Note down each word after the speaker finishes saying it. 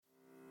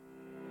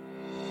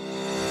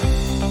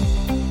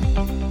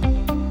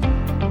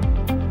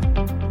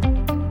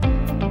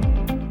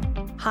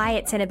Hi,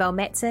 it's Annabelle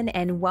Matson,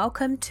 and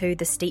welcome to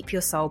the Steep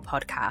Your Soul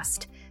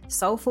podcast,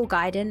 soulful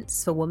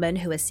guidance for women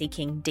who are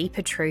seeking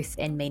deeper truth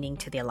and meaning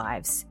to their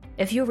lives.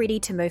 If you're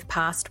ready to move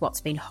past what's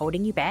been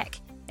holding you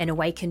back and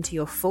awaken to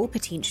your full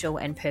potential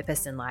and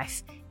purpose in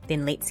life,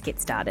 then let's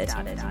get started.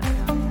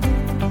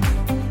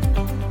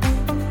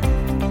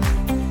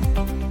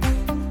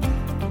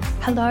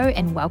 Hello,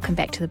 and welcome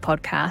back to the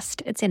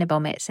podcast. It's Annabelle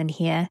Matson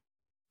here.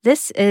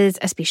 This is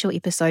a special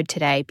episode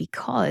today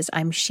because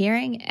I'm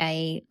sharing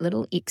a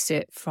little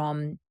excerpt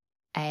from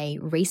a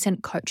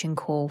recent coaching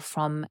call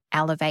from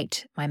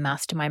Elevate, my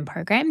mastermind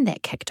program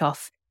that kicked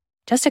off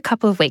just a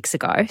couple of weeks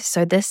ago.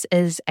 So this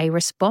is a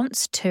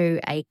response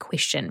to a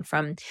question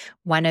from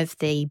one of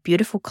the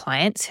beautiful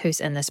clients who's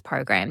in this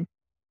program.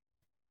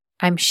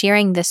 I'm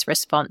sharing this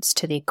response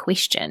to their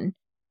question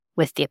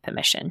with their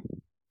permission.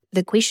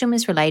 The question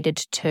was related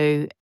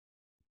to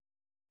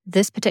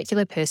this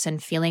particular person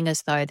feeling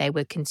as though they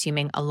were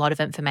consuming a lot of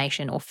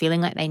information or feeling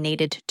like they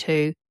needed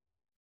to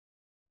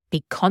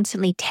be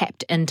constantly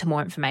tapped into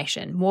more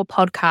information, more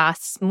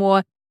podcasts,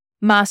 more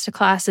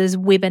masterclasses,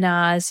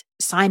 webinars,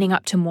 signing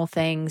up to more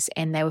things.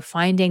 And they were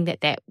finding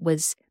that that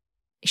was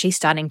actually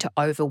starting to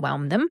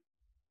overwhelm them.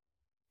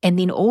 And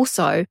then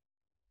also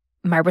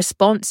my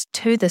response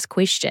to this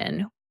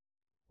question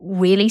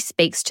really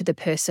speaks to the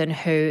person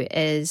who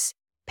is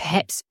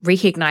perhaps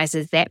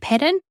recognizes that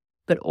pattern,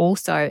 but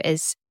also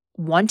is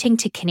wanting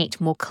to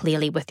connect more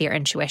clearly with their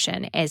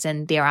intuition, as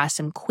in there are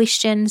some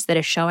questions that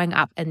are showing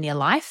up in their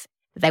life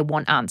that they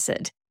want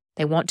answered.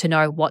 They want to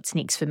know what's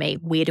next for me,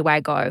 where do I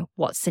go,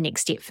 what's the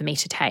next step for me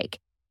to take.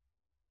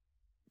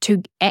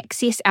 To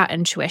access our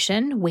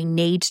intuition, we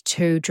need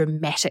to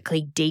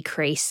dramatically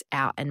decrease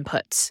our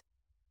inputs.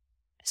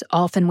 So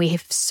often we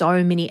have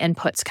so many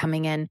inputs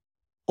coming in,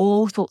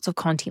 all sorts of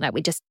content, like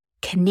we're just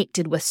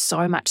connected with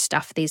so much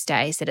stuff these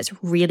days that it's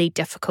really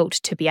difficult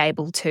to be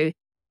able to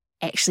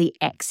actually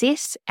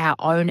access our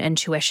own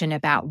intuition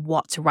about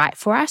what's right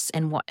for us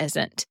and what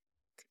isn't.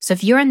 So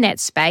if you're in that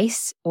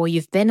space or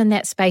you've been in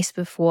that space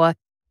before,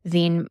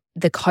 then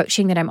the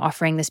coaching that I'm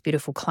offering this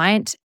beautiful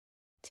client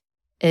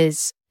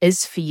is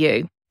for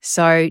you.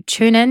 So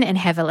tune in and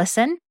have a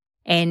listen.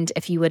 And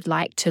if you would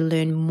like to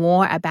learn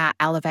more about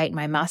Elevate,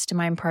 my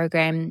mastermind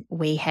program,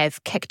 we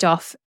have kicked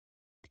off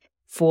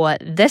for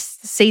this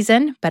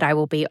season, but I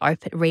will be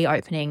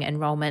reopening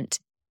enrollment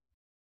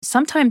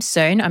sometime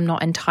soon. I'm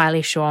not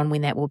entirely sure on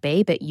when that will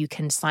be, but you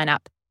can sign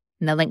up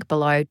in the link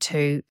below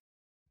to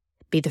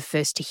be the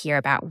first to hear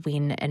about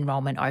when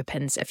enrollment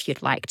opens if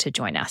you'd like to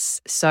join us.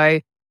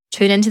 So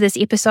tune into this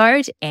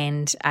episode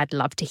and I'd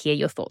love to hear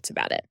your thoughts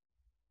about it.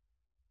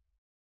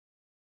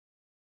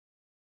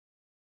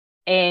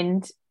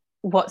 And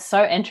what's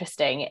so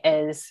interesting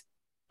is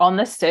on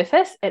the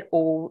surface, it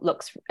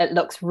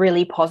looks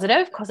really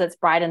positive because it's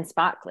bright and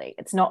sparkly.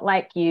 It's not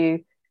like you're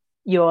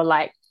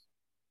like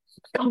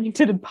going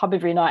to the pub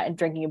every night and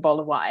drinking a bowl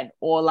of wine,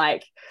 or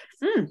like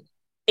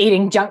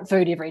eating junk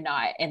food every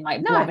night and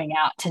like blobbing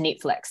out to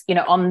Netflix. You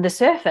know, on the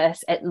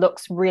surface, it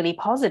looks really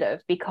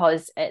positive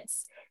because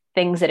it's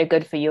things that are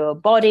good for your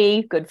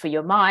body, good for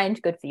your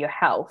mind, good for your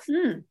health.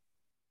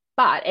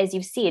 But as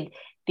you've said,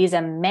 there's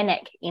a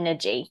manic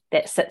energy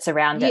that sits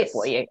around it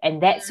for you.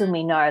 And that's when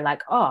we know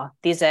like, oh,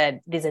 there's a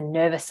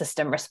nervous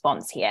system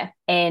response here.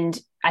 And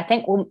I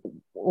think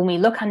when we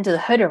look under the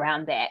hood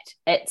around that,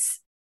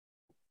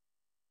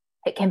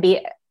 it can be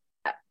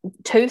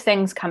two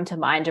things come to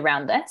mind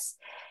around this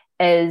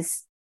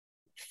is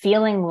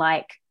feeling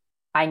like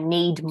I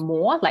need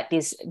more, like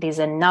there's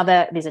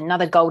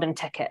another golden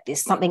ticket.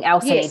 There's something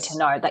else I need to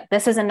know. Like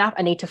this is enough.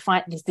 I need to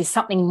find there's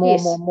something more.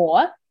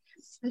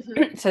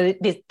 Mm-hmm. So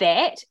there's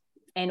that.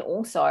 And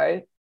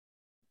also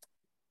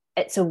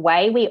it's a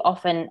way we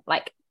often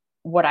like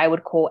what I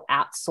would call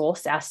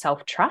outsource our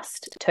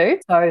self-trust too.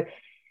 So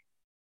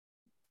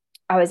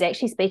I was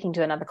actually speaking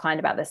to another client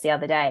about this the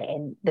other day,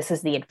 and this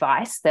is the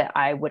advice that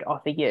I would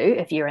offer you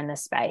if you're in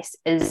this space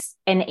is,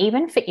 and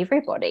even for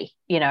everybody,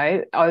 you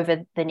know,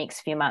 over the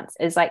next few months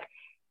is like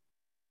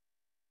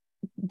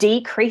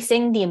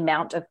decreasing the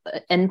amount of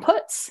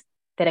inputs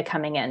that are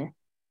coming in.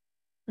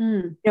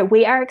 You know,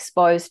 we are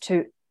exposed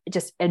to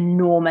just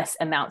enormous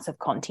amounts of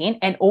content.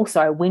 And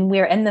also when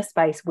we're in the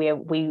space where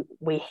we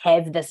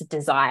have this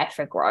desire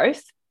for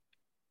growth,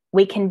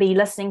 we can be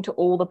listening to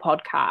all the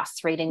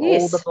podcasts, reading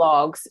all the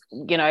blogs,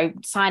 you know,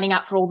 signing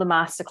up for all the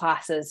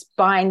masterclasses,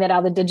 buying that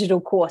other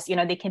digital course. You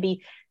know, there can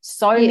be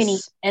so many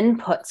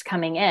inputs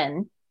coming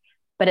in,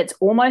 but it's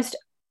almost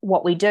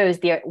what we do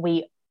is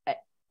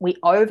we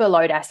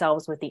overload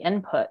ourselves with the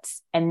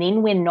inputs, and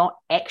then we're not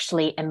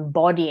actually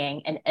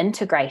embodying and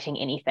integrating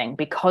anything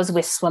because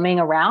we're swimming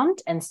around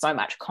in so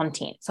much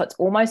content. So it's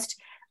almost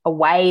a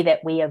way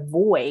that we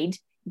avoid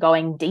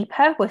going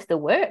deeper with the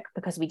work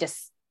because we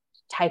just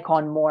take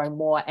on more and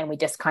more and we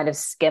just kind of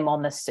skim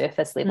on the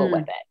surface level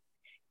with it.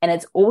 And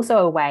it's also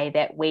a way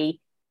that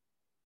we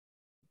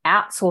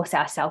outsource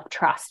our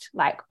self-trust,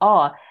 like,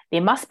 oh,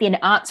 there must be an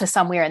answer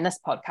somewhere in this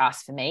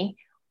podcast for me,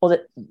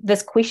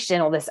 this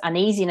question or this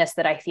uneasiness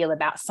that I feel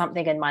about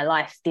something in my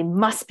life, there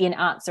must be an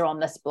answer on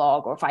this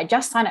blog, or if I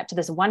just sign up to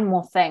this one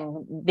more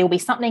thing, there'll be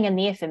something in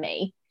there for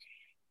me.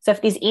 So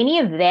if there's any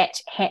of that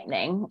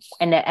happening,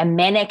 and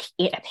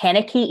a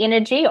panicky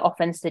energy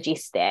often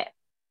suggests that,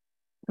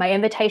 my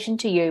invitation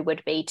to you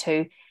would be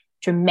to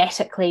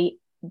dramatically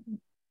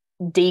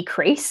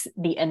decrease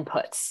the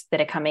inputs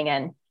that are coming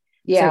in.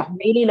 Yeah. So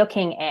really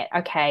looking at,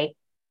 okay,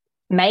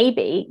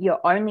 maybe your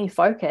only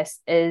focus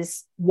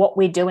is what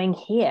we're doing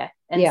here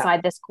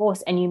inside this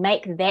course, and you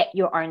make that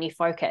your only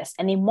focus.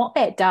 And then what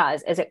that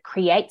does is it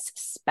creates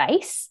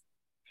space.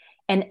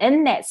 And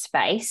in that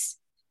space,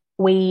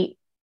 we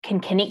can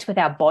connect with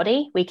our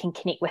body, we can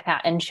connect with our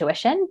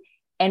intuition,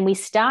 and we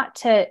start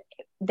to,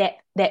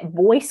 that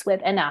voice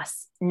within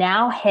us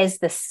now has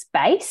the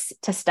space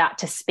to start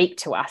to speak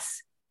to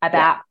us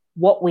about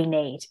what we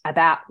need,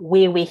 about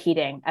where we're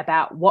heading,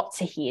 about what's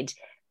ahead.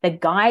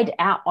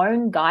 Our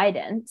own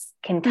guidance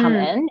can come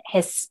in,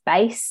 has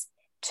space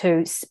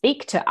to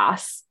speak to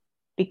us,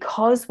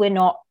 because we're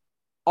not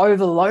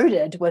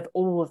overloaded with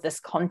all of this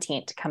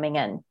content coming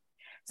in.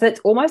 So it's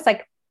almost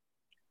like,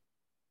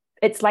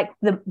 it's like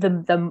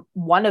the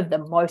one of the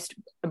most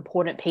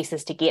important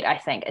pieces to get, I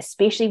think,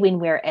 especially when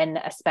we're in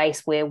a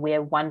space where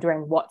we're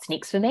wondering what's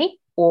next for me,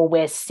 or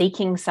we're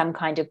seeking some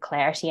kind of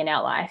clarity in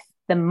our life.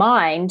 The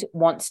mind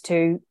wants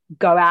to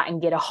go out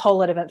and get a whole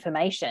lot of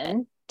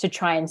information to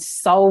try and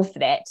solve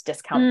that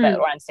discomfort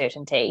or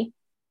uncertainty.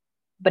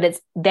 But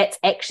that's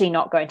actually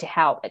not going to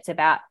help. It's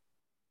about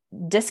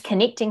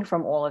disconnecting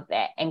from all of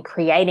that and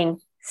creating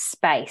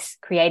space,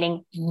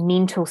 creating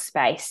mental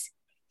space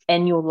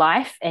in your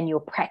life and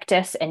your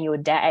practice and your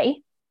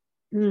day,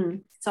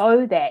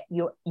 so that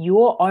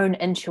your own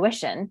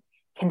intuition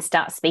can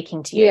start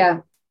speaking to you. Yeah.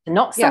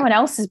 Not someone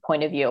else's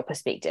point of view or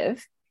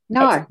perspective.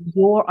 No. It's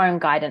your own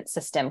guidance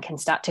system can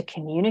start to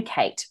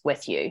communicate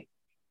with you.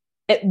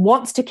 It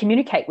wants to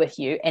communicate with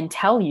you and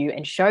tell you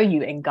and show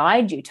you and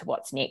guide you to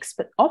what's next.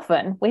 But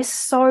often we're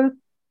so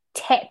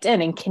tapped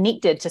in and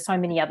connected to so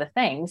many other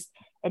things,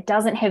 it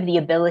doesn't have the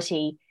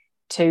ability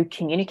to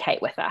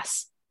communicate with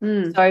us.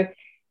 So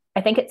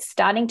I think it's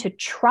starting to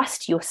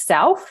trust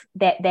yourself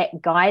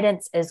that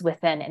guidance is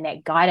within, and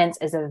that guidance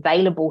is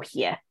available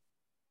here.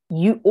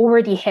 You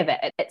already have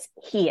it. It's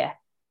here.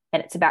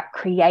 And it's about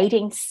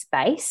creating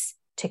space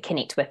to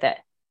connect with it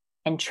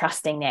and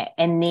trusting that.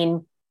 And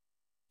then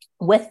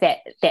with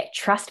that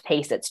trust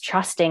piece, it's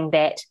trusting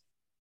that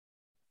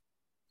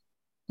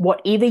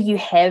whatever you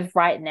have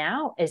right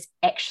now is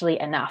actually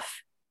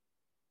enough.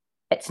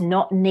 It's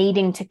not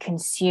needing to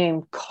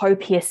consume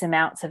copious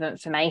amounts of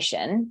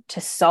information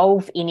to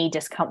solve any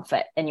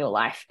discomfort in your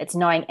life. It's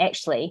knowing,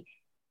 actually,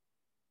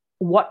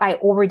 what I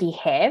already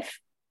have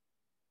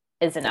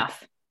is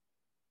enough.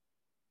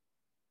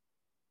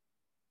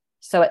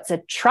 So it's a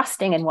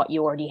trusting in what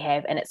you already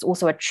have, and it's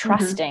also a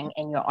trusting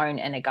in your own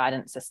inner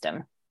guidance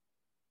system.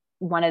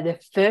 One of the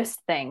first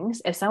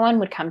things, if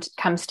someone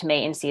comes to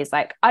me and says,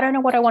 like, I don't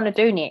know what I want to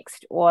do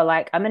next, or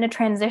like, I'm in a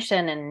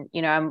transition and,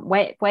 I'm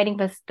waiting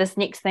for this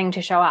next thing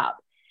to show up,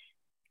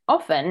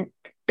 often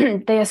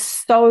they are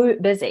so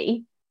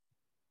busy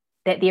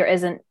that there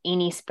isn't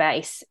any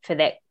space for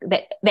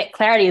that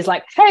clarity. Is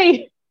like,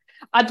 hey,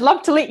 I'd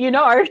love to let you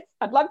know.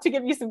 I'd love to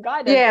give you some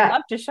guidance. I'd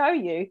love to show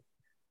you.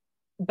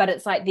 But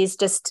it's like,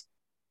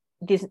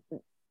 there's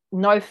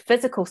no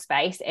physical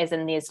space, as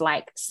in there's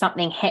like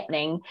something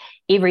happening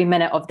every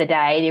minute of the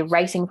day. They're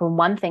racing from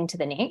one thing to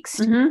the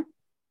next.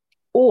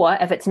 Or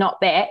if it's not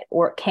that,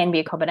 or it can be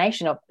a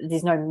combination of,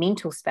 there's no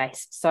mental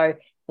space. So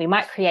we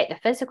might create the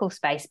physical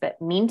space,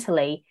 but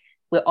mentally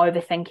we're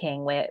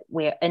overthinking,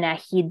 we're in our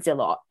heads a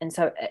lot. And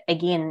so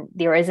again,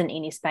 there isn't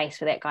any space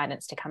for that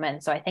guidance to come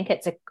in. So I think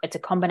it's a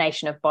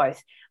combination of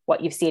both.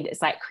 What you've said,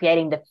 it's like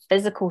creating the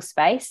physical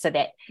space, so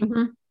that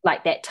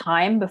like that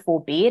time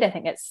before bed, I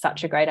think it's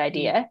such a great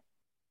idea.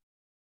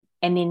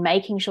 And then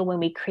making sure when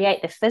we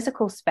create the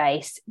physical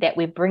space that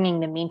we're bringing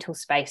the mental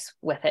space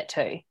with it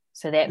too,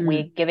 so that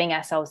we're giving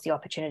ourselves the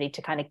opportunity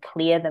to kind of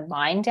clear the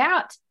mind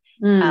out,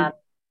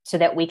 so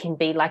that we can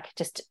be like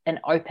just an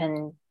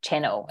open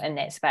channel in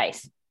that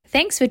space.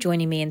 Thanks for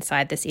joining me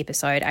inside this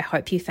episode. I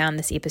hope you found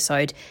this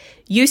episode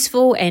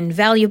useful and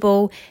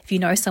valuable. If you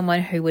know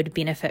someone who would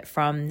benefit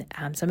from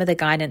some of the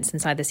guidance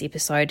inside this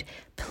episode,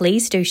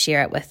 please do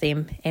share it with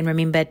them. And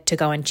remember to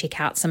go and check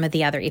out some of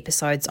the other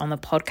episodes on the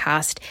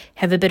podcast.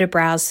 Have a bit of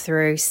browse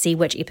through, see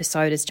which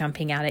episode is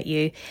jumping out at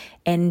you,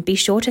 and be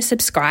sure to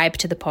subscribe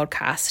to the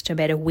podcast no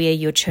matter where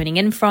you're tuning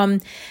in from.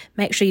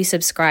 Make sure you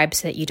subscribe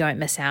so that you don't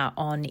miss out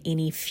on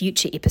any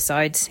future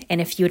episodes.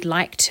 And if you'd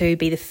like to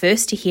be the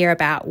first to hear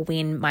about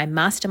when my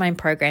mastermind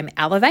program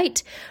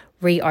Elevate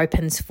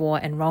reopens for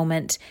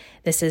enrollment,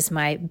 this is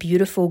my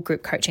beautiful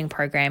group coaching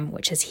program,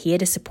 which is here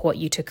to support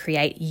you to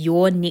create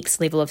your next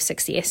level of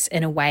success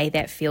in a way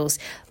that feels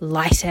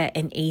lighter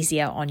and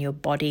easier on your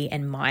body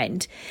and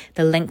mind.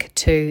 The link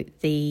to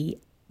the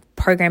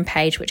program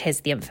page, which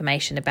has the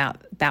information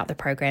about the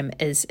program,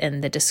 is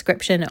in the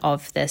description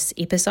of this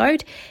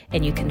episode,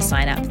 and you can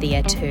sign up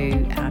there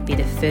to be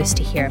the first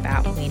to hear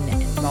about when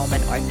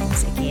enrollment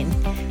opens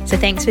again. So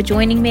thanks for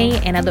joining me,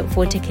 and I look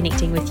forward to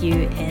connecting with you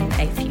in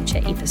a future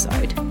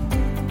episode.